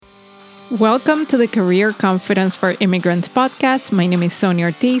Welcome to the Career Confidence for Immigrants podcast. My name is Sonia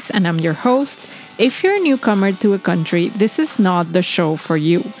Ortiz and I'm your host. If you're a newcomer to a country, this is not the show for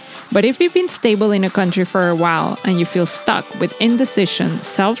you. But if you've been stable in a country for a while and you feel stuck with indecision,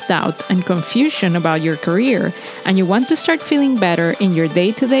 self-doubt, and confusion about your career, and you want to start feeling better in your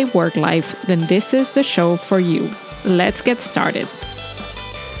day-to-day work life, then this is the show for you. Let's get started.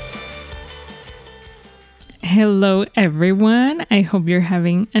 Hello, everyone. I hope you're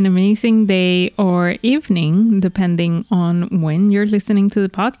having an amazing day or evening, depending on when you're listening to the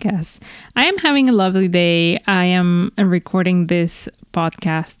podcast. I am having a lovely day. I am recording this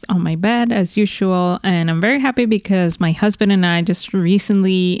podcast on my bed as usual, and I'm very happy because my husband and I just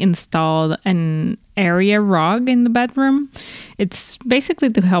recently installed an area rug in the bedroom. It's basically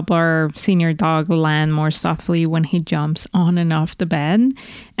to help our senior dog land more softly when he jumps on and off the bed.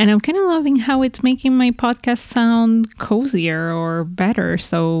 And I'm kind of loving how it's making my podcast sound cozier or better.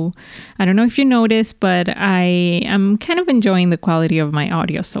 So I don't know if you noticed, but I am kind of enjoying the quality of my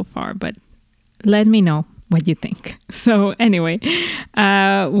audio so far, but let me know what you think. So anyway,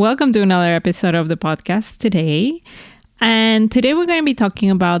 welcome to another episode of the podcast today. And today we're going to be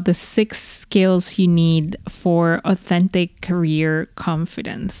talking about the 6 skills you need for authentic career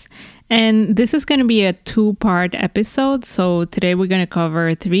confidence. And this is going to be a 2-part episode. So today we're going to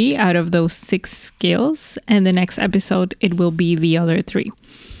cover 3 out of those 6 skills. And the next episode, it will be the other 3.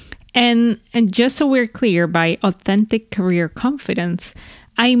 And just so we're clear, by authentic career confidence,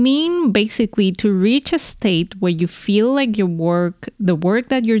 I mean basically to reach a state where you feel like the work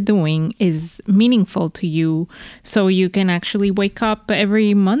that you're doing is meaningful to you, so you can actually wake up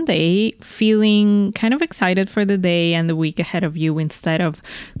every Monday feeling kind of excited for the day and the week ahead of you instead of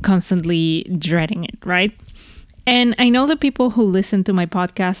constantly dreading it, right? And I know that people who listen to my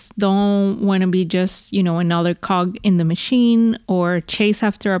podcast don't want to be just, another cog in the machine or chase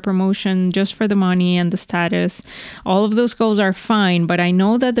after a promotion just for the money and the status. All of those goals are fine, but I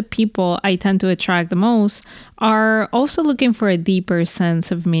know that the people I tend to attract the most are also looking for a deeper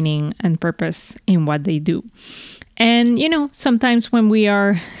sense of meaning and purpose in what they do. And, sometimes when we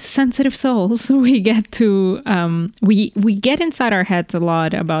are sensitive souls, we get to, we get inside our heads a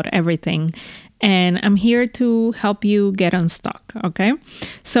lot about everything. And I'm here to help you get unstuck, okay?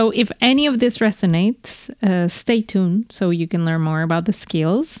 So if any of this resonates, stay tuned so you can learn more about the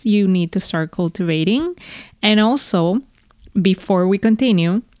skills you need to start cultivating. And also, before we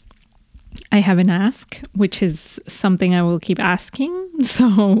continue, I have an ask, which is something I will keep asking.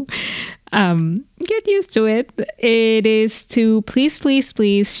 So get used to it. It is to please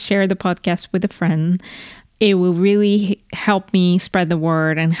share the podcast with a friend. It will really help me spread the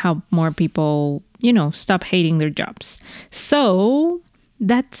word and help more people, stop hating their jobs. So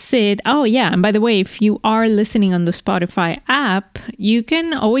that's it. Oh, yeah. And by the way, if you are listening on the Spotify app, you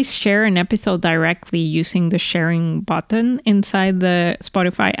can always share an episode directly using the sharing button inside the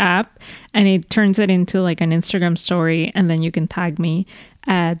Spotify app. And it turns it into like an Instagram story. And then you can tag me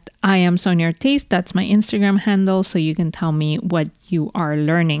at I am Sonia Ortiz. That's my Instagram handle. So you can tell me what you are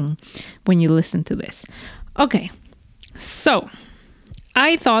learning when you listen to this. Okay, so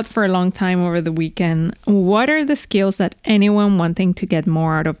I thought for a long time over the weekend, what are the skills that anyone wanting to get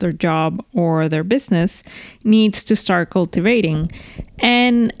more out of their job or their business needs to start cultivating?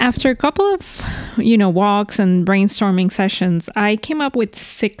 And after a couple of, walks and brainstorming sessions, I came up with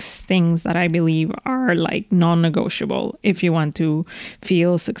 6 things that I believe are like non-negotiable if you want to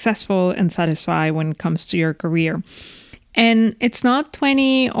feel successful and satisfied when it comes to your career. And it's not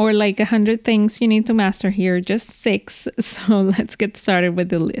 20 or like 100 things you need to master here, just 6. So let's get started with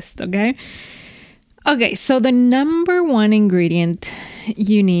the list, okay? Okay, so the number 1 ingredient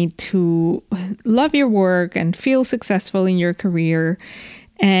you need to love your work and feel successful in your career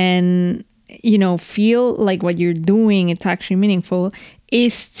and, feel like what you're doing, it's actually meaningful,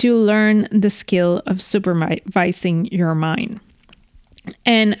 is to learn the skill of supervising your mind.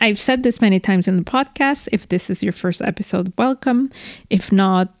 And I've said this many times in the podcast. If this is your first episode, welcome. If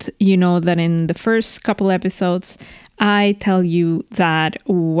not, you know that in the first couple episodes, I tell you that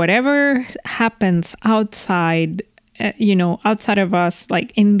whatever happens outside, outside of us,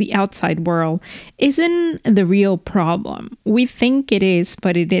 like in the outside world, isn't the real problem. We think it is,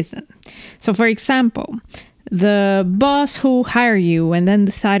 but it isn't. So for example, the boss who hired you and then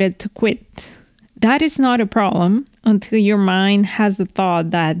decided to quit, that is not a problem until your mind has the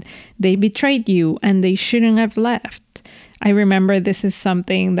thought that they betrayed you and they shouldn't have left. I remember this is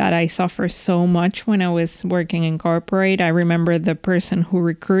something that I suffer so much when I was working in corporate. I remember the person who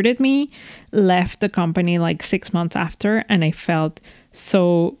recruited me left the company like 6 months after, and I felt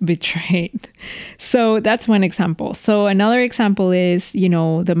so betrayed. So that's one example. So another example is,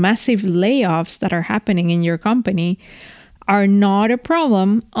 the massive layoffs that are happening in your company are not a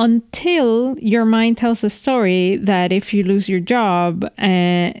problem until your mind tells a story that if you lose your job,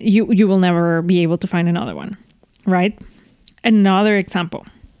 you will never be able to find another one, right? Another example.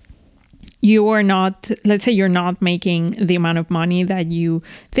 Let's say you're not making the amount of money that you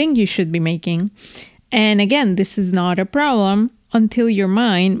think you should be making. And again, this is not a problem until your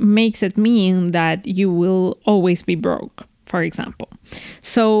mind makes it mean that you will always be broke, for example.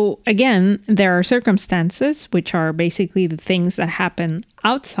 So again, there are circumstances, which are basically the things that happen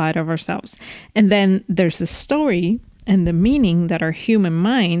outside of ourselves. And then there's a story and the meaning that our human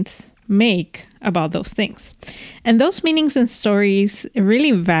minds make about those things. And those meanings and stories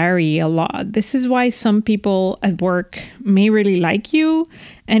really vary a lot. This is why some people at work may really like you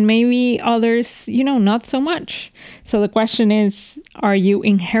and maybe others, not so much. So the question is, are you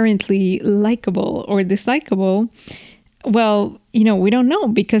inherently likable or dislikable? Well, we don't know,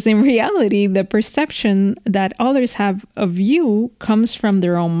 because in reality, the perception that others have of you comes from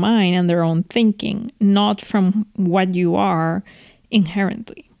their own mind and their own thinking, not from what you are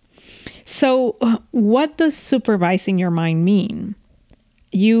inherently. So what does supervising your mind mean?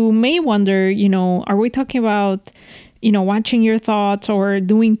 You may wonder, are we talking about, watching your thoughts or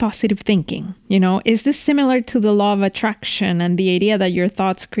doing positive thinking? Is this similar to the law of attraction and the idea that your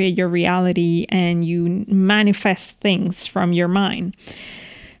thoughts create your reality and you manifest things from your mind?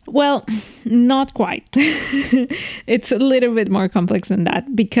 Well, not quite. It's a little bit more complex than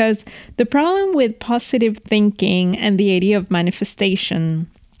that, because the problem with positive thinking and the idea of manifestation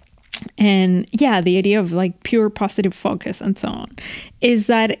and the idea of like pure positive focus and so on, is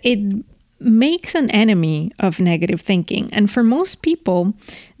that it makes an enemy of negative thinking. And for most people,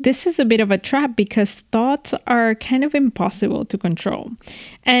 this is a bit of a trap because thoughts are kind of impossible to control.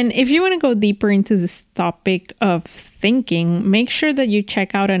 And if you want to go deeper into this topic of thinking, make sure that you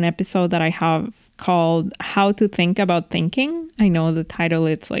check out an episode that I have called How to Think About Thinking. I know the title,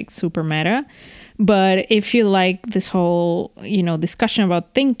 it's like super meta. But if you like this whole, discussion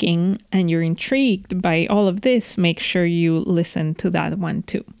about thinking and you're intrigued by all of this, make sure you listen to that one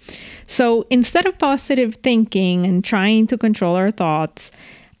too. So instead of positive thinking and trying to control our thoughts,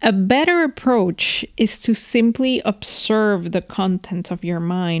 a better approach is to simply observe the content of your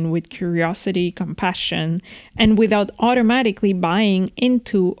mind with curiosity, compassion, and without automatically buying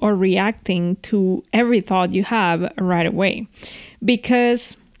into or reacting to every thought you have right away.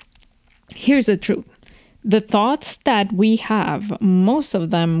 Because here's the truth. The thoughts that we have, most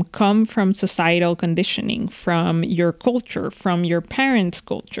of them come from societal conditioning, from your culture, from your parents'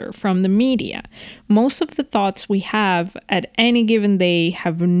 culture, from the media. Most of the thoughts we have at any given day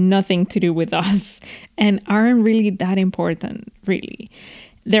have nothing to do with us and aren't really that important, really.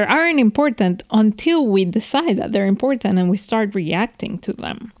 They aren't important until we decide that they're important and we start reacting to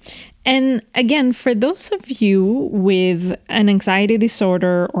them. And again, for those of you with an anxiety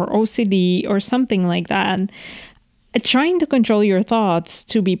disorder or OCD or something like that, trying to control your thoughts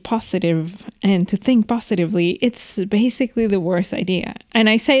to be positive and to think positively, it's basically the worst idea. And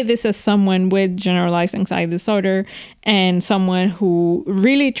I say this as someone with generalized anxiety disorder and someone who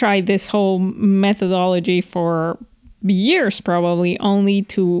really tried this whole methodology for years, probably, only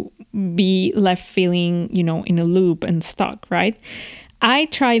to be left feeling, in a loop and stuck, right? I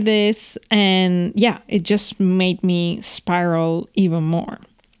tried this and it just made me spiral even more.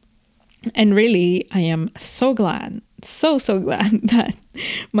 And really, I am so glad, so glad that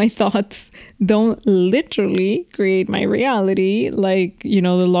my thoughts don't literally create my reality like, the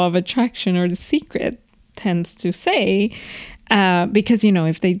law of attraction or The Secret tends to say. Because,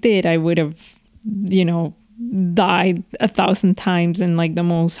 if they did, I would have, died 1,000 times in like the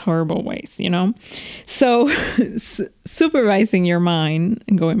most horrible ways, So supervising your mind,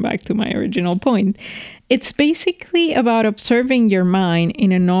 and going back to my original point, it's basically about observing your mind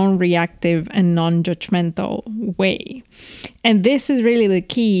in a non-reactive and non-judgmental way. And this is really the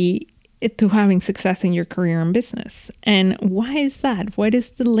key to having success in your career and business. And why is that? What is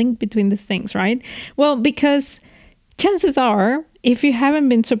the link between these things, right? Well, because chances are, if you haven't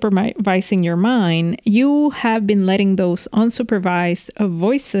been supervising your mind, you have been letting those unsupervised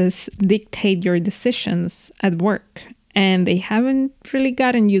voices dictate your decisions at work, and they haven't really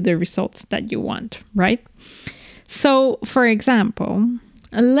gotten you the results that you want, right? So, for example,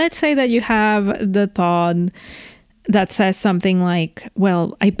 let's say that you have the thought that says something like,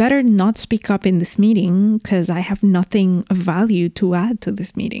 well, I better not speak up in this meeting because I have nothing of value to add to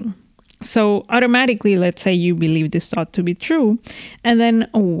this meeting. So automatically, let's say you believe this thought to be true. And then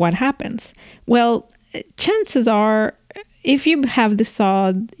what happens? Well, chances are if you have this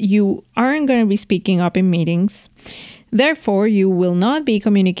thought, you aren't going to be speaking up in meetings. Therefore, you will not be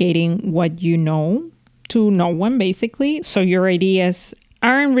communicating what you know to no one, basically. So your ideas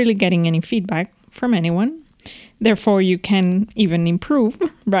aren't really getting any feedback from anyone. Therefore, you can even improve,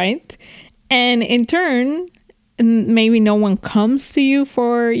 right? And in turn, maybe no one comes to you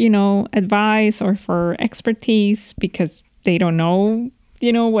for, advice or for expertise because they don't know,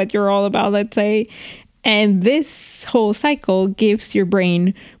 what you're all about, let's say. And this whole cycle gives your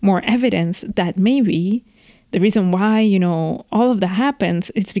brain more evidence that maybe the reason why, all of that happens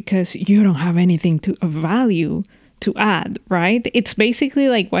is because you don't have anything of value to add, right? It's basically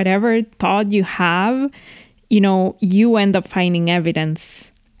like whatever thought you have, you end up finding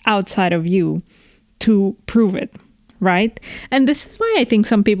evidence outside of you to prove it, right? And this is why I think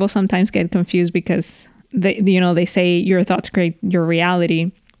some people sometimes get confused because they say your thoughts create your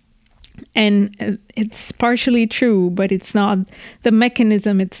reality. And it's partially true, but it's not the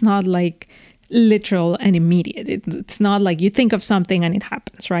mechanism. It's not like literal and immediate. It's not like you think of something and it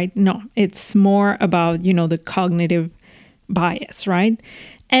happens, right? No, it's more about, the cognitive bias, right?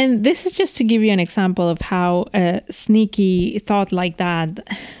 And this is just to give you an example of how a sneaky thought like that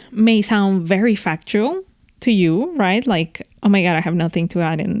may sound very factual to you, right? Like, oh my God, I have nothing to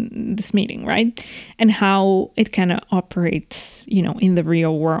add in this meeting, right? And how it kind of operates, in the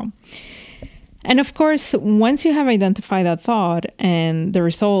real world. And of course, once you have identified that thought and the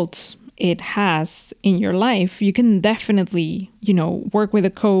results it has in your life, you can definitely, work with a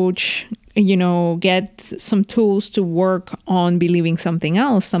coach, get some tools to work on believing something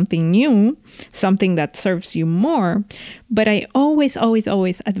else, something new, something that serves you more. But I always, always,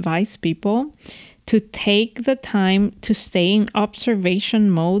 always advise people to take the time to stay in observation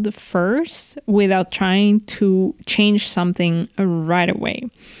mode first without trying to change something right away.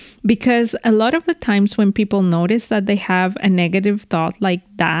 Because a lot of the times when people notice that they have a negative thought like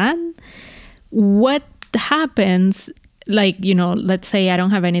that, what happens, let's say I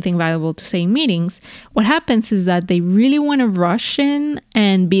don't have anything valuable to say in meetings, what happens is that they really want to rush in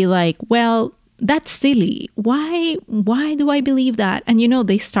and be like, well, that's silly. Why do I believe that? And,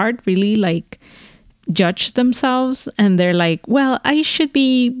 they start really judge themselves and they're like, well, I should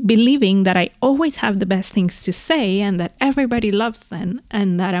be believing that I always have the best things to say and that everybody loves them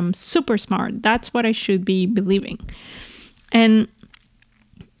and that I'm super smart. That's what I should be believing. And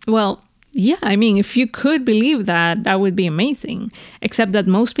well, yeah, I mean, if you could believe that, that would be amazing. Except that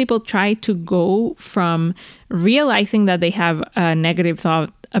most people try to go from realizing that they have a negative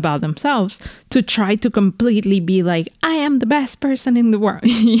thought about themselves to try to completely be like, I am the best person in the world.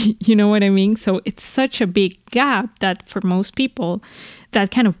 You know what I mean? So it's such a big gap that for most people,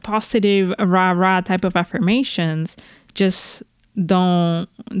 that kind of positive rah-rah type of affirmations just don't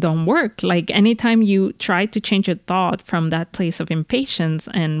work. Like anytime you try to change a thought from that place of impatience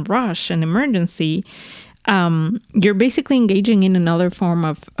and rush and emergency, you're basically engaging in another form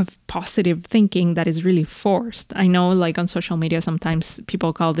of positive thinking that is really forced. I know like on social media, sometimes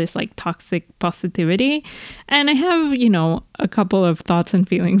people call this like toxic positivity. And I have, a couple of thoughts and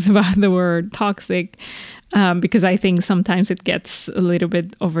feelings about the word toxic, because I think sometimes it gets a little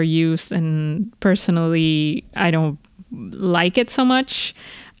bit overused and personally, I don't like it so much.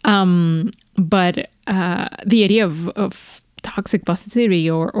 But the idea of toxic positivity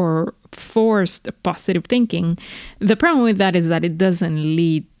or forced positive thinking, the problem with that is that it doesn't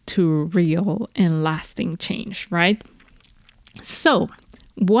lead to real and lasting change, right? So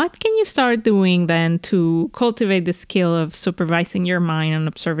what can you start doing then to cultivate the skill of supervising your mind and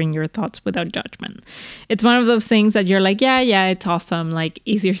observing your thoughts without judgment? It's one of those things that you're like, yeah, it's awesome, like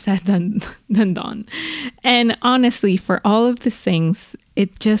easier said than done. And honestly, for all of these things,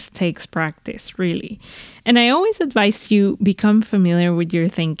 it just takes practice, really. And I always advise you become familiar with your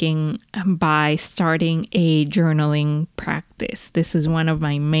thinking by starting a journaling practice. This is one of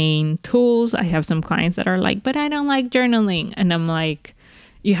my main tools. I have some clients that are like, but I don't like journaling. And I'm like,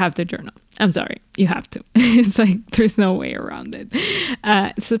 you have to journal. I'm sorry, you have to. It's like there's no way around it.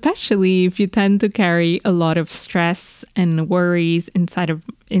 Especially if you tend to carry a lot of stress and worries inside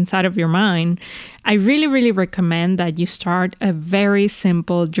of your mind. I really, really recommend that you start a very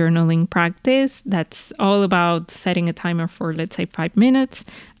simple journaling practice that's all about setting a timer for, let's say, 5 minutes,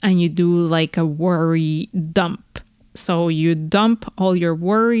 and you do like a worry dump. So you dump all your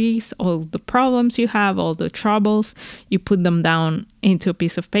worries, all the problems you have, all the troubles, you put them down into a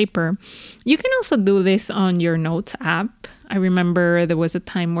piece of paper. You can also do this on your notes app. I remember there was a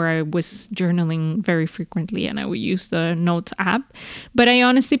time where I was journaling very frequently and I would use the notes app. But I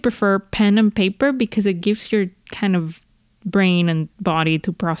honestly prefer pen and paper because it gives your kind of brain and body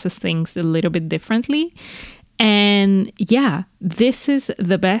to process things a little bit differently. And yeah, this is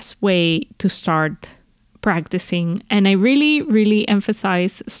the best way to start practicing. And I really, really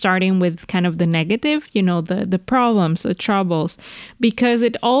emphasize starting with kind of the negative, the problems, the troubles, because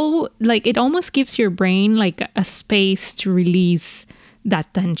it almost gives your brain like a space to release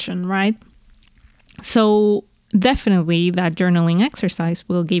that tension, right? So definitely that journaling exercise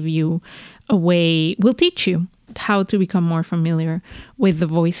will give you will teach you how to become more familiar with the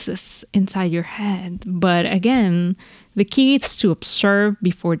voices inside your head. But again, the key is to observe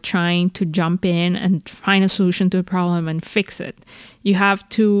before trying to jump in and find a solution to a problem and fix it. You have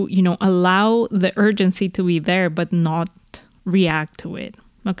to, allow the urgency to be there, but not react to it.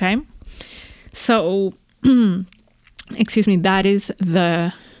 Okay? So, excuse me, that is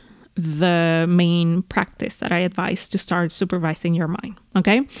the main practice that I advise to start supervising your mind.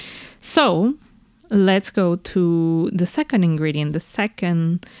 Okay? So let's go to the second ingredient, the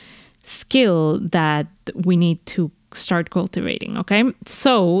second skill that we need to start cultivating. Okay.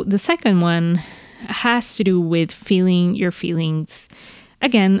 So the second one has to do with feeling your feelings,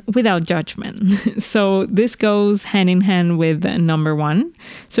 again, without judgment. So this goes hand in hand with number one,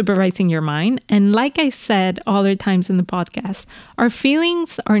 supervising your mind. And like I said other times in the podcast, our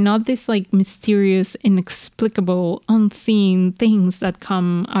feelings are not this like mysterious, inexplicable, unseen things that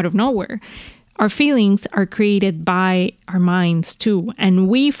come out of nowhere. Our feelings are created by our minds too, and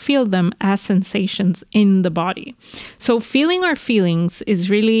we feel them as sensations in the body. So feeling our feelings is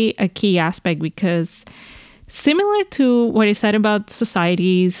really a key aspect, because similar to what I said about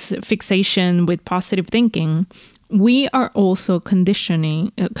society's fixation with positive thinking, we are also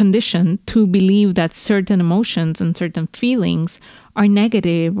conditioned to believe that certain emotions and certain feelings are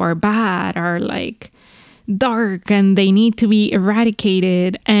negative or bad, are like dark, and they need to be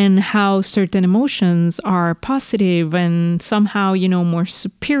eradicated, and how certain emotions are positive and somehow, more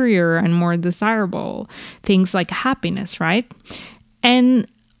superior and more desirable. Things like happiness, right? And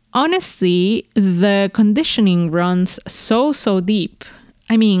honestly, the conditioning runs so deep.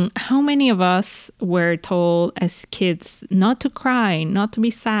 I mean, how many of us were told as kids not to cry, not to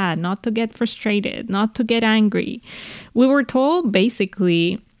be sad, not to get frustrated, not to get angry? We were told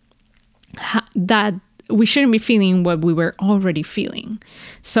basically that we shouldn't be feeling what we were already feeling.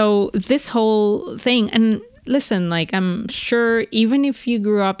 So this whole thing, and listen, like I'm sure even if you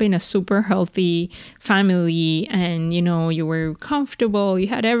grew up in a super healthy family and, you were comfortable, you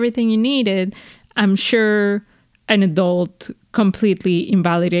had everything you needed, I'm sure an adult completely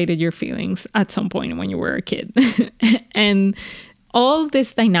invalidated your feelings at some point when you were a kid. And all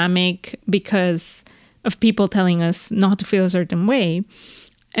this dynamic, because of people telling us not to feel a certain way,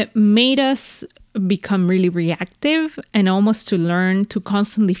 it made us become really reactive and almost to learn to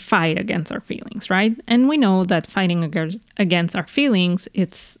constantly fight against our feelings, right? And we know that fighting against our feelings,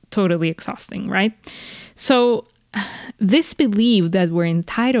 it's totally exhausting, right? So this belief that we're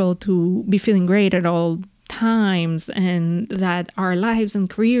entitled to be feeling great at all times and that our lives and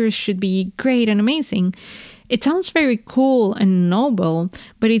careers should be great and amazing, it sounds very cool and noble,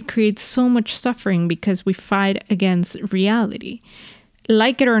 but it creates so much suffering because we fight against reality.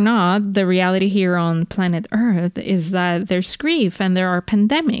 Like it or not, the reality here on planet Earth is that there's grief and there are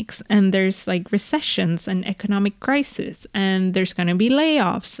pandemics and there's like recessions and economic crisis and there's going to be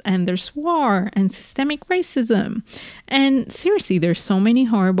layoffs and there's war and systemic racism. And seriously, there's so many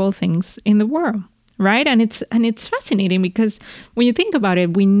horrible things in the world, right? And it's fascinating because when you think about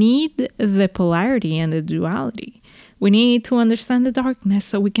it, we need the polarity and the duality. We need to understand the darkness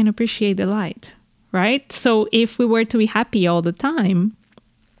so we can appreciate the light, right? So if we were to be happy all the time,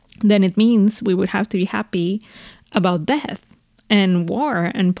 then it means we would have to be happy about death and war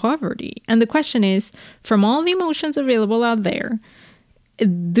and poverty. And the question is, from all the emotions available out there,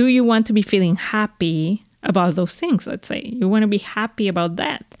 do you want to be feeling happy about those things? Let's say you want to be happy about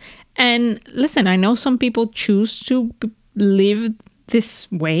that. And listen, I know some people choose to live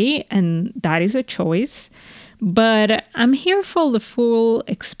this way, and that is a choice. But I'm here for the full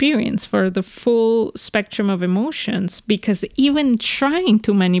experience, for the full spectrum of emotions, because even trying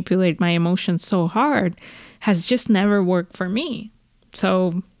to manipulate my emotions so hard has just never worked for me.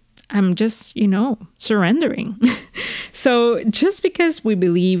 So I'm just, surrendering. So just because we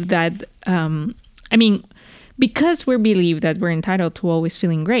believe that, because we believe that we're entitled to always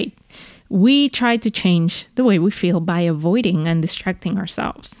feeling great, we try to change the way we feel by avoiding and distracting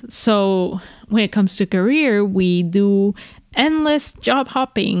ourselves. So when it comes to career, we do endless job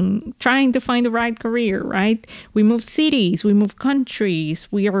hopping, trying to find the right career, right? We move cities, we move countries,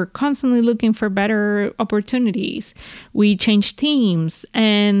 we are constantly looking for better opportunities. We change teams,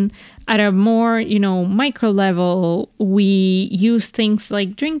 and at a more, micro level, we use things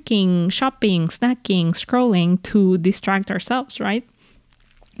like drinking, shopping, snacking, scrolling to distract ourselves, right?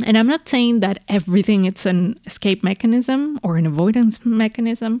 And I'm not saying that everything it's an escape mechanism or an avoidance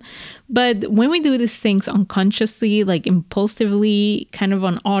mechanism, but when we do these things unconsciously, like impulsively, kind of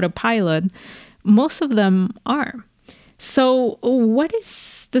on autopilot, most of them are. So what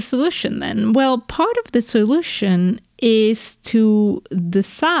is the solution then? Well, part of the solution is to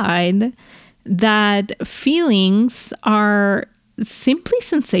decide that feelings are simply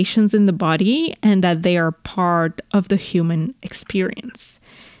sensations in the body and that they are part of the human experience.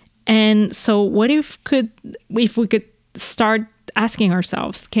 And so if we could start asking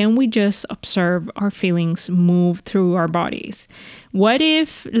ourselves, can we just observe our feelings move through our bodies? What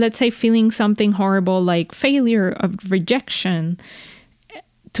if, let's say, feeling something horrible like failure, of rejection,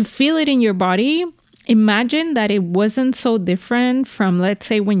 to feel it in your body, imagine that it wasn't so different from, let's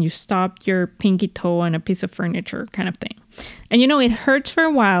say, when you stopped your pinky toe on a piece of furniture kind of thing. And it hurts for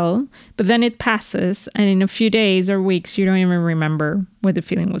a while, but then it passes. And in a few days or weeks, you don't even remember what the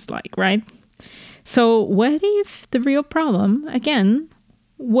feeling was like, right? So what if the real problem, again,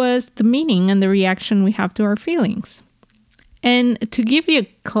 was the meaning and the reaction we have to our feelings? And to give you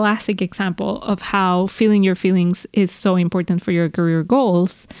a classic example of how feeling your feelings is so important for your career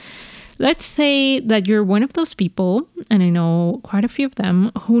goals, let's say that you're one of those people, and I know quite a few of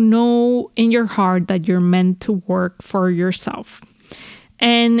them, who know in your heart that you're meant to work for yourself.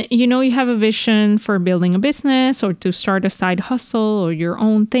 And you have a vision for building a business or to start a side hustle or your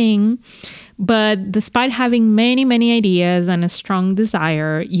own thing. But despite having many, many ideas and a strong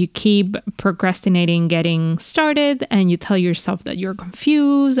desire, you keep procrastinating getting started, and you tell yourself that you're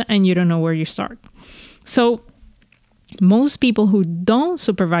confused and you don't know where you start. So most people who don't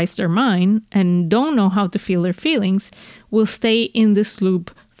supervise their mind and don't know how to feel their feelings will stay in this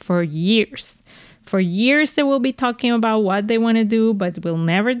loop for years. For years, they will be talking about what they want to do, but will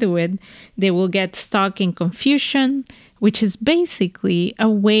never do it. They will get stuck in confusion, which is basically a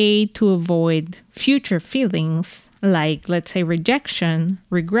way to avoid future feelings like, let's say, rejection,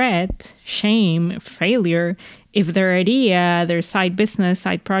 regret, shame, failure, if their idea, their side business,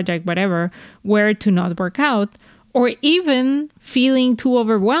 side project, whatever, were to not work out, or even feeling too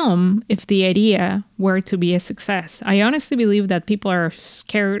overwhelmed if the idea were to be a success. I honestly believe that people are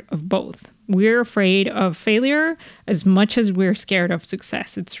scared of both. We're afraid of failure as much as we're scared of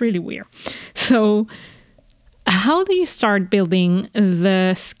success. It's really weird. So how do you start building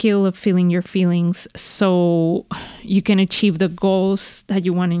the skill of feeling your feelings so you can achieve the goals that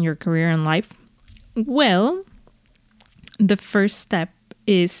you want in your career and life? Well, the first step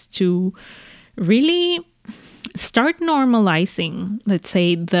is to really start normalizing, let's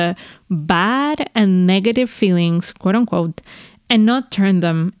say, the bad and negative feelings, quote unquote, and not turn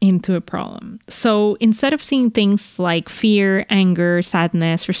them into a problem. So instead of seeing things like fear, anger,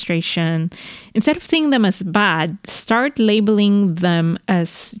 sadness, frustration, instead of seeing them as bad, start labeling them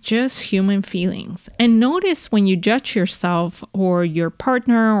as just human feelings. And notice when you judge yourself or your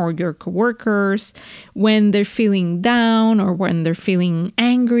partner or your coworkers, when they're feeling down or when they're feeling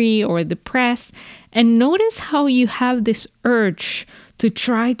angry or depressed, and notice how you have this urge to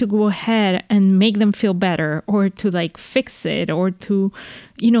try to go ahead and make them feel better, or to fix it, or to,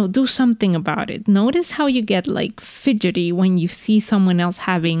 do something about it. Notice how you get fidgety when you see someone else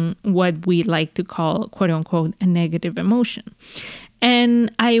having what we like to call, quote unquote, a negative emotion.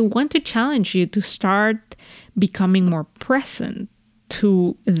 And I want to challenge you to start becoming more present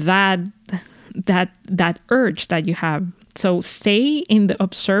to that urge that you have. So stay in the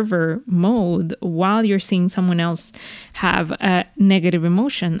observer mode while you're seeing someone else have a negative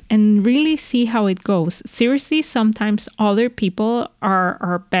emotion and really see how it goes. Seriously, sometimes other people are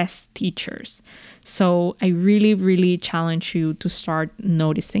our best teachers. So I really, really challenge you to start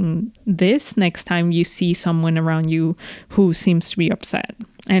noticing this next time you see someone around you who seems to be upset.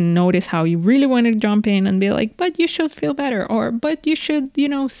 And notice how you really want to jump in and be like, but you should feel better. Or, but you should,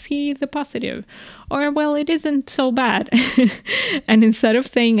 see the positive. Or, well, it isn't so bad. And instead of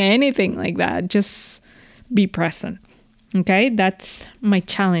saying anything like that, just be present. Okay? That's my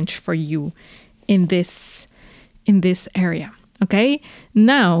challenge for you in this area. Okay,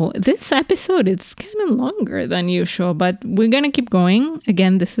 now this episode, it's kind of longer than usual, but we're going to keep going.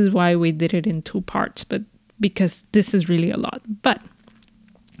 Again, this is why we did it in 2 parts, but because this is really a lot. But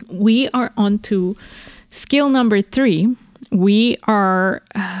we are on to skill number 3. We are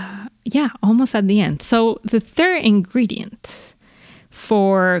yeah, almost at the end. So the third ingredient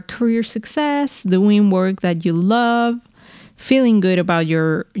for career success, doing work that you love, feeling good about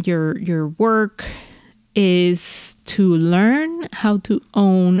your work, is to learn how to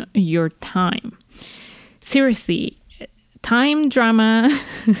own your time. Seriously, time drama.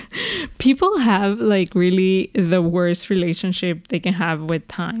 People have like really the worst relationship they can have with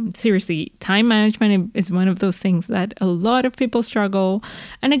time. Seriously, time management is one of those things that a lot of people struggle.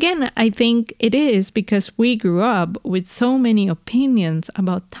 And again, I think it is because we grew up with so many opinions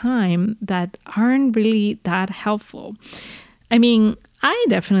about time that aren't really that helpful. I mean, I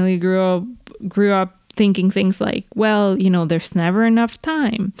definitely grew up thinking things like, well, there's never enough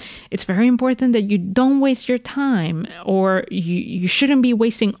time. It's very important that you don't waste your time, or you shouldn't be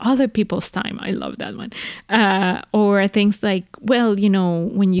wasting other people's time. I love that one. Or things like, well,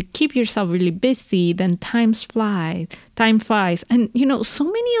 when you keep yourself really busy, then time flies. And, so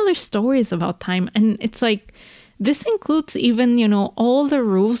many other stories about time. And it's like, this includes even, all the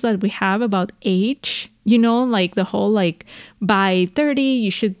rules that we have about age, like the whole, like, by 30,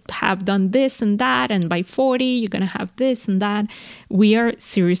 you should have done this and that. And by 40, you're going to have this and that. We are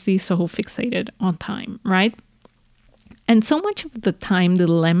seriously so fixated on time, right? And so much of the time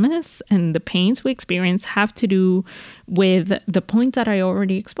dilemmas and the pains we experience have to do with the points that I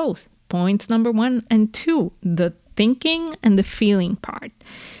already exposed. Points number 1 and 2, the thinking and the feeling part.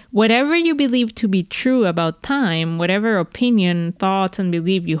 Whatever you believe to be true about time, whatever opinion, thoughts, and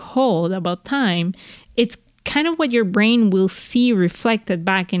belief you hold about time, it's kind of what your brain will see reflected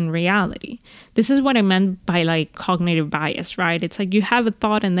back in reality. This is what I meant by like cognitive bias, right? It's like you have a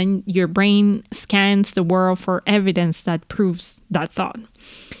thought and then your brain scans the world for evidence that proves that thought.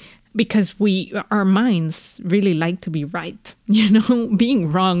 Because our minds really like to be right.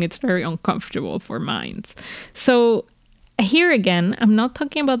 Being wrong, it's very uncomfortable for minds. So here again, I'm not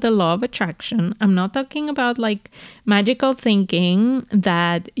talking about the law of attraction. I'm not talking about like magical thinking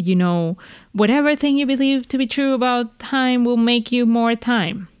that, whatever thing you believe to be true about time will make you more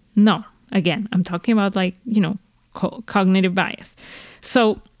time. No, again, I'm talking about like, cognitive bias.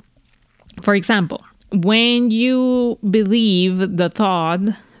 So, for example, when you believe the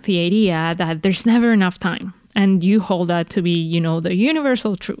idea that there's never enough time, and you hold that to be, the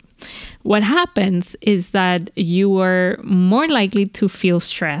universal truth, what happens is that you are more likely to feel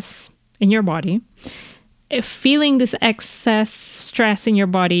stress in your body. If feeling this excess stress in your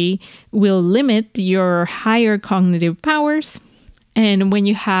body will limit your higher cognitive powers. And when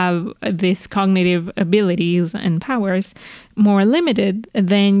you have these cognitive abilities and powers more limited,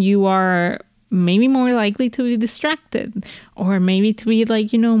 then you are maybe more likely to be distracted, or maybe to be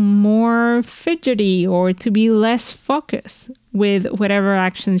like, more fidgety, or to be less focused with whatever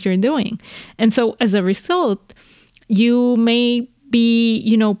actions you're doing. And so as a result, you may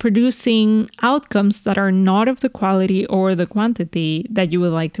be, producing outcomes that are not of the quality or the quantity that you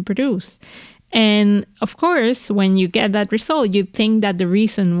would like to produce. And of course, when you get that result, you think that the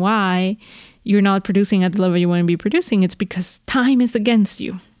reason why you're not producing at the level you want to be producing, it's because time is against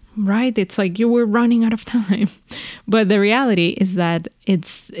you. Right? It's like you were running out of time. But the reality is that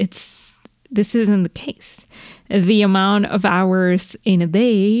this isn't the case. The amount of hours in a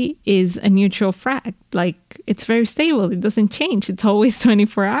day is a neutral fact. Like, it's very stable. It doesn't change. It's always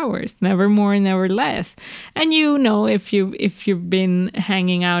 24 hours, never more, never less. And if you've been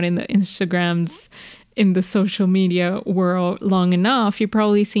hanging out in the Instagrams, in the social media world long enough, you've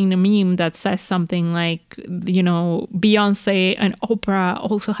probably seen a meme that says something like, Beyonce and Oprah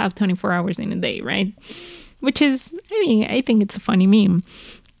also have 24 hours in a day, right? Which is, I think it's a funny meme.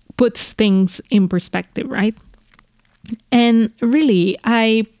 Puts things in perspective, right? And really,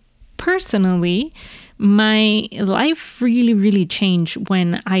 I personally, my life really, really changed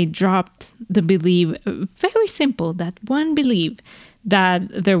when I dropped the belief, very simple, that one belief that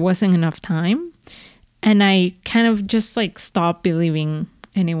there wasn't enough time. And I kind of just like stopped believing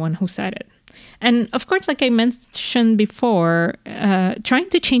anyone who said it. And of course, like I mentioned before, trying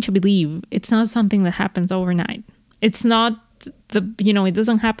to change a belief, it's not something that happens overnight. It's not it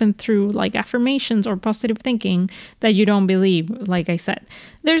doesn't happen through like affirmations or positive thinking that you don't believe, like I said.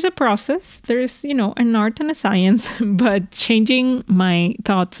 There's a process, there's, an art and a science, but changing my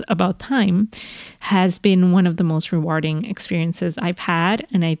thoughts about time has been one of the most rewarding experiences I've had.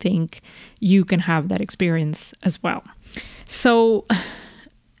 And I think you can have that experience as well. So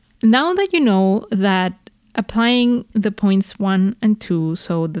now that you know that applying the points 1 and 2,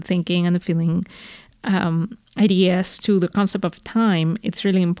 so the thinking and the feeling, ideas to the concept of time, it's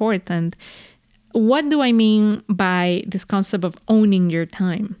really important. What do I mean by this concept of owning your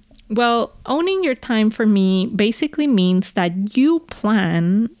time? Well, owning your time for me basically means that you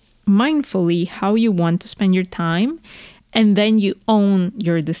plan mindfully how you want to spend your time, and then you own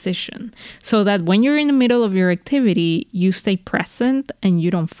your decision so that when you're in the middle of your activity, you stay present and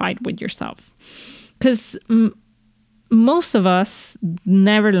you don't fight with yourself. Because most of us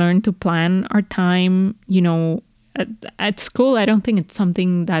never learn to plan our time. At school, I don't think it's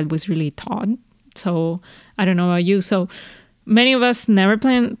something that was really taught. So I don't know about you. So many of us never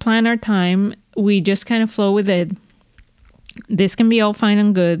plan our time. We just kind of flow with it. This can be all fine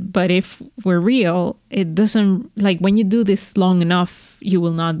and good, but if we're real, it doesn't, like, when you do this long enough, you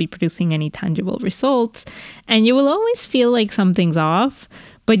will not be producing any tangible results, and you will always feel like something's off,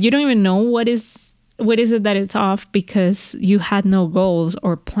 but you don't even know what is it that it's off, because you had no goals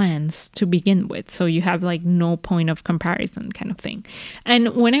or plans to begin with. So you have like no point of comparison, kind of thing.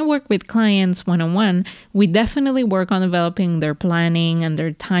 And when I work with clients one-on-one, we definitely work on developing their planning and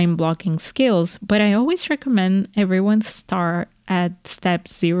their time blocking skills. But I always recommend everyone start at step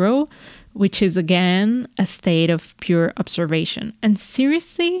 0, which is, again, a state of pure observation. And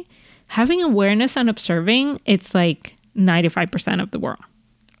seriously, having awareness and observing, it's like 95% of the world.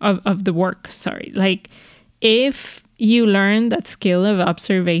 Of the work, sorry. Like, if you learn that skill of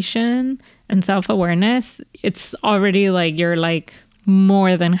observation and self-awareness, it's already like you're like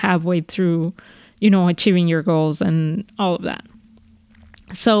more than halfway through, achieving your goals and all of that.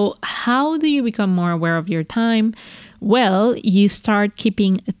 So how do you become more aware of your time? Well, you start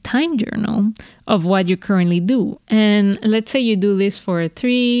keeping a time journal of what you currently do. And let's say you do this for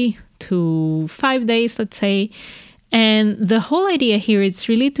 3 to 5 days, let's say. And the whole idea here is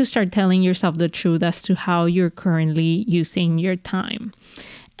really to start telling yourself the truth as to how you're currently using your time.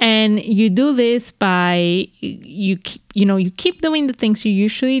 And you do this by, you keep doing the things you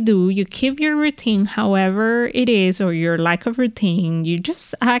usually do. You keep your routine however it is, or your lack of routine. You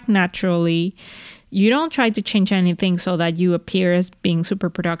just act naturally. You don't try to change anything so that you appear as being super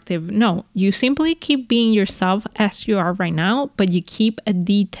productive. No, you simply keep being yourself as you are right now, but you keep a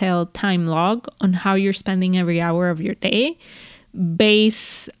detailed time log on how you're spending every hour of your day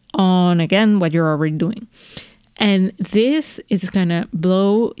based on, again, what you're already doing. And this is going to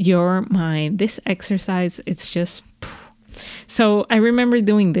blow your mind. This exercise, it's just... So I remember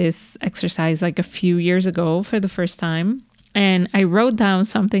doing this exercise like a few years ago for the first time. And I wrote down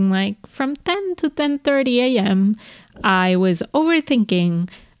something like, from 10 to 10:30 a.m., I was overthinking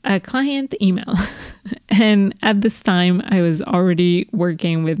a client email. And at this time, I was already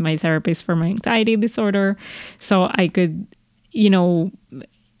working with my therapist for my anxiety disorder. So I could,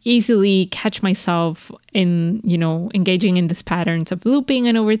 easily catch myself in, engaging in these patterns of looping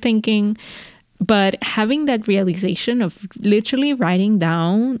and overthinking. But having that realization of literally writing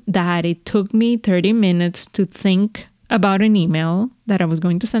down that it took me 30 minutes to think about an email that I was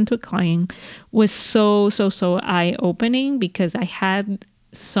going to send to a client was so eye-opening, because I had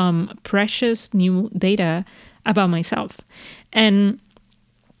some precious new data about myself. And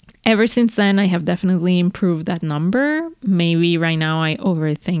ever since then, I have definitely improved that number. Maybe right now I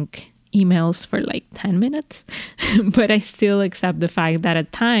overthink emails for like 10 minutes, but I still accept the fact that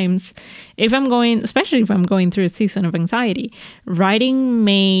at times, especially if I'm going through a season of anxiety, writing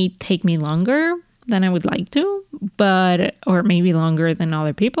may take me longer than I would like to, or maybe longer than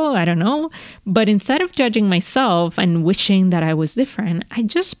other people, I don't know. But instead of judging myself and wishing that I was different, I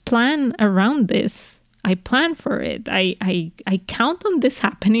just plan around this. I plan for it. I count on this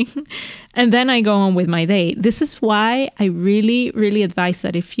happening, and then I go on with my day. This is why I really, really advise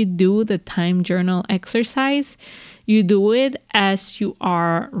that if you do the time journal exercise, you do it as you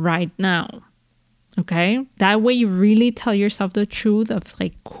are right now. Okay, that way you really tell yourself the truth of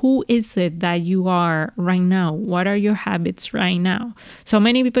like, who is it that you are right now? What are your habits right now? So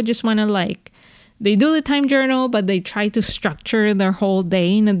many people just want to they do the time journal, but they try to structure their whole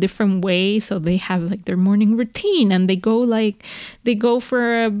day in a different way. So they have like their morning routine, and they go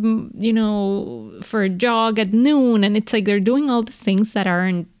for for a jog at noon. And it's like they're doing all the things that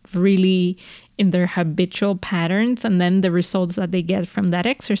aren't really in their habitual patterns, and then the results that they get from that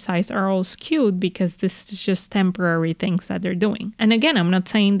exercise are all skewed because this is just temporary things that they're doing. And again, I'm not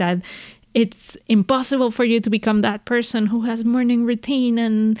saying that it's impossible for you to become that person who has morning routine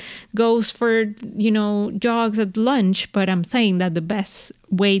and goes for, jogs at lunch, but I'm saying that the best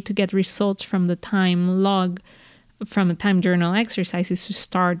way to get results from the time log, from the time journal exercise, is to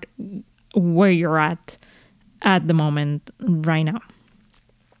start where you're at the moment right now.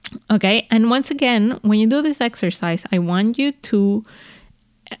 Okay, and once again, when you do this exercise, I want you to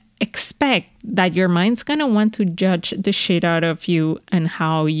expect that your mind's gonna want to judge the shit out of you and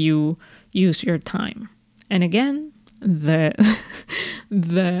how you use your time. And again, the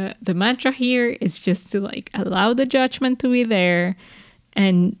mantra here is just to allow the judgment to be there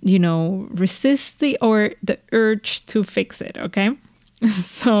and, resist the urge to fix it. Okay.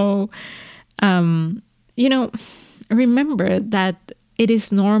 So, remember that it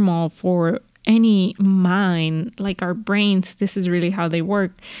is normal for any mind, like our brains, this is really how they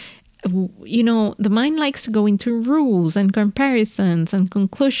work. The mind likes to go into rules and comparisons and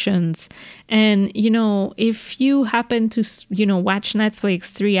conclusions. And, if you happen to, watch Netflix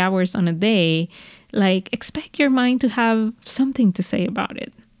 3 hours on a day, like expect your mind to have something to say about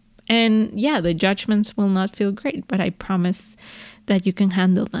it. And yeah, the judgments will not feel great, but I promise that you can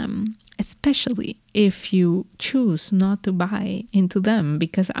handle them, especially if you choose not to buy into them,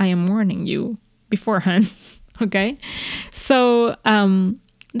 because I am warning you beforehand. Okay. So,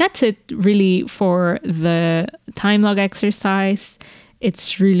 that's it really for the time log exercise.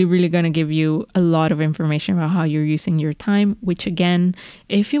 It's really, really going to give you a lot of information about how you're using your time, which again,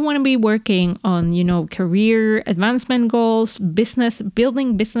 if you want to be working on, career advancement goals,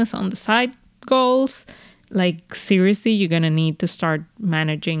 building business on the side goals, like seriously, you're going to need to start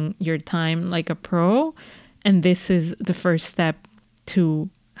managing your time like a pro. And this is the first step to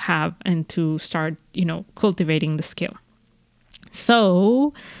have and to start, cultivating the skill.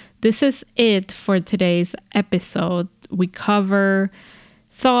 So this is it for today's episode. We cover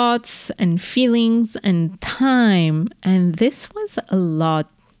thoughts and feelings and time. And this was a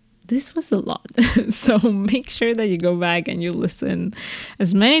lot. So make sure that you go back and you listen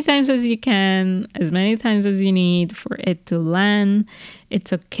as many times as you can, as many times as you need for it to land.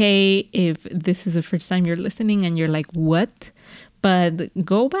 It's okay if this is the first time you're listening and you're like, what? But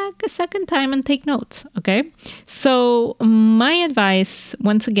go back a second time and take notes, okay? So my advice,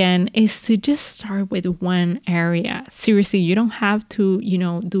 once again, is to just start with one area. Seriously, you don't have to,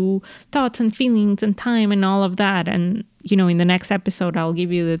 do thoughts and feelings and time and all of that. And, in the next episode, I'll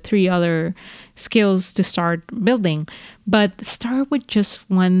give you the 3 other skills to start building. But start with just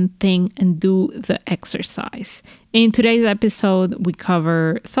one thing and do the exercise. In today's episode, we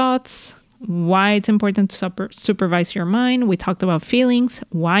cover thoughts, why it's important to supervise your mind. We talked about feelings,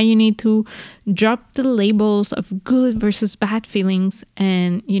 why you need to drop the labels of good versus bad feelings,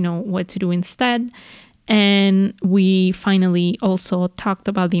 and what to do instead. And we finally also talked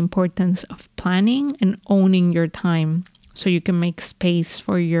about the importance of planning and owning your time so you can make space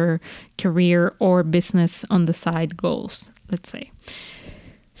for your career or business on the side goals, let's say.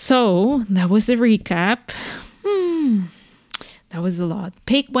 So that was the recap. That was a lot.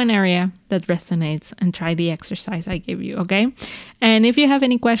 Pick one area that resonates and try the exercise I gave you, okay? And if you have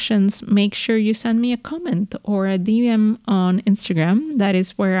any questions, make sure you send me a comment or a DM on Instagram. That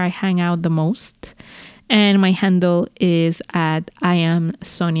is where I hang out the most. And my handle is at I am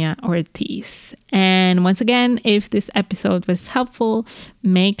Sonia Ortiz. And once again, if this episode was helpful,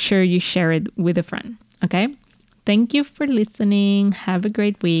 make sure you share it with a friend, okay? Thank you for listening. Have a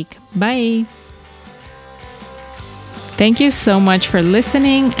great week. Bye. Thank you so much for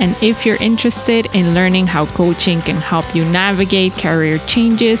listening. And if you're interested in learning how coaching can help you navigate career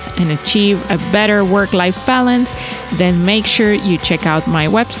changes and achieve a better work-life balance, then make sure you check out my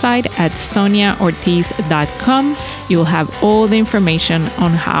website at soniaortiz.com. You'll have all the information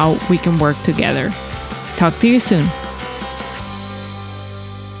on how we can work together. Talk to you soon.